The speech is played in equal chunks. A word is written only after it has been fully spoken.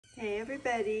Hey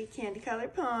everybody, Candy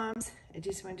Colored Poms. I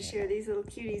just wanted to share these little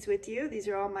cuties with you. These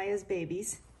are all Maya's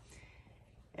babies.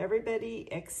 Everybody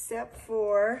except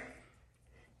for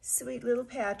sweet little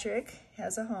Patrick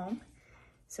has a home.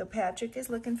 So Patrick is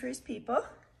looking for his people.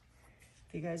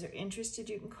 If you guys are interested,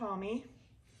 you can call me.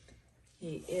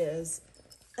 He is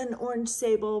an orange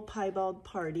sable piebald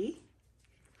party.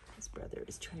 His brother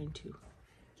is trying to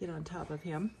get on top of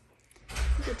him.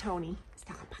 Look at Tony.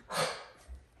 Stop.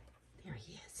 There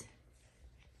he is.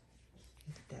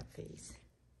 Look at that face.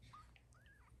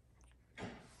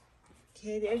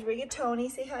 Okay, there's Rigatoni.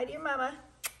 Say hi to your mama.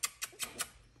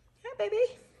 Hi,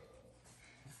 baby.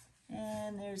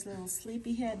 And there's little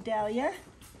sleepyhead Dahlia.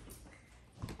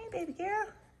 Hey, baby girl.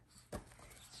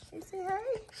 Here, say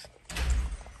hi.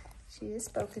 She is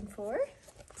spoken for.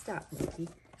 Stop, Mickey.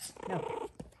 No.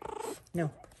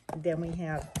 No. Then we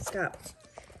have, stop.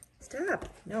 Stop.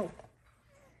 No.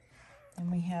 And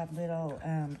we have little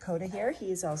Coda here.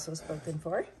 He is also spoken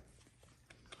for.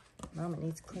 Mama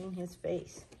needs to clean his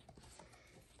face.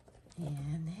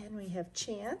 And then we have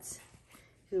Chance,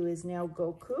 who is now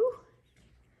Goku.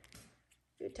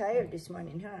 You're tired this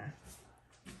morning, huh?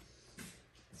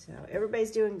 So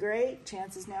everybody's doing great.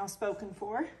 Chance is now spoken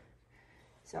for.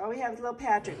 So all we have is little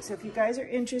Patrick. So if you guys are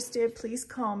interested, please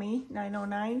call me,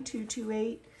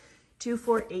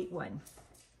 909-228-2481.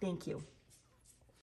 Thank you.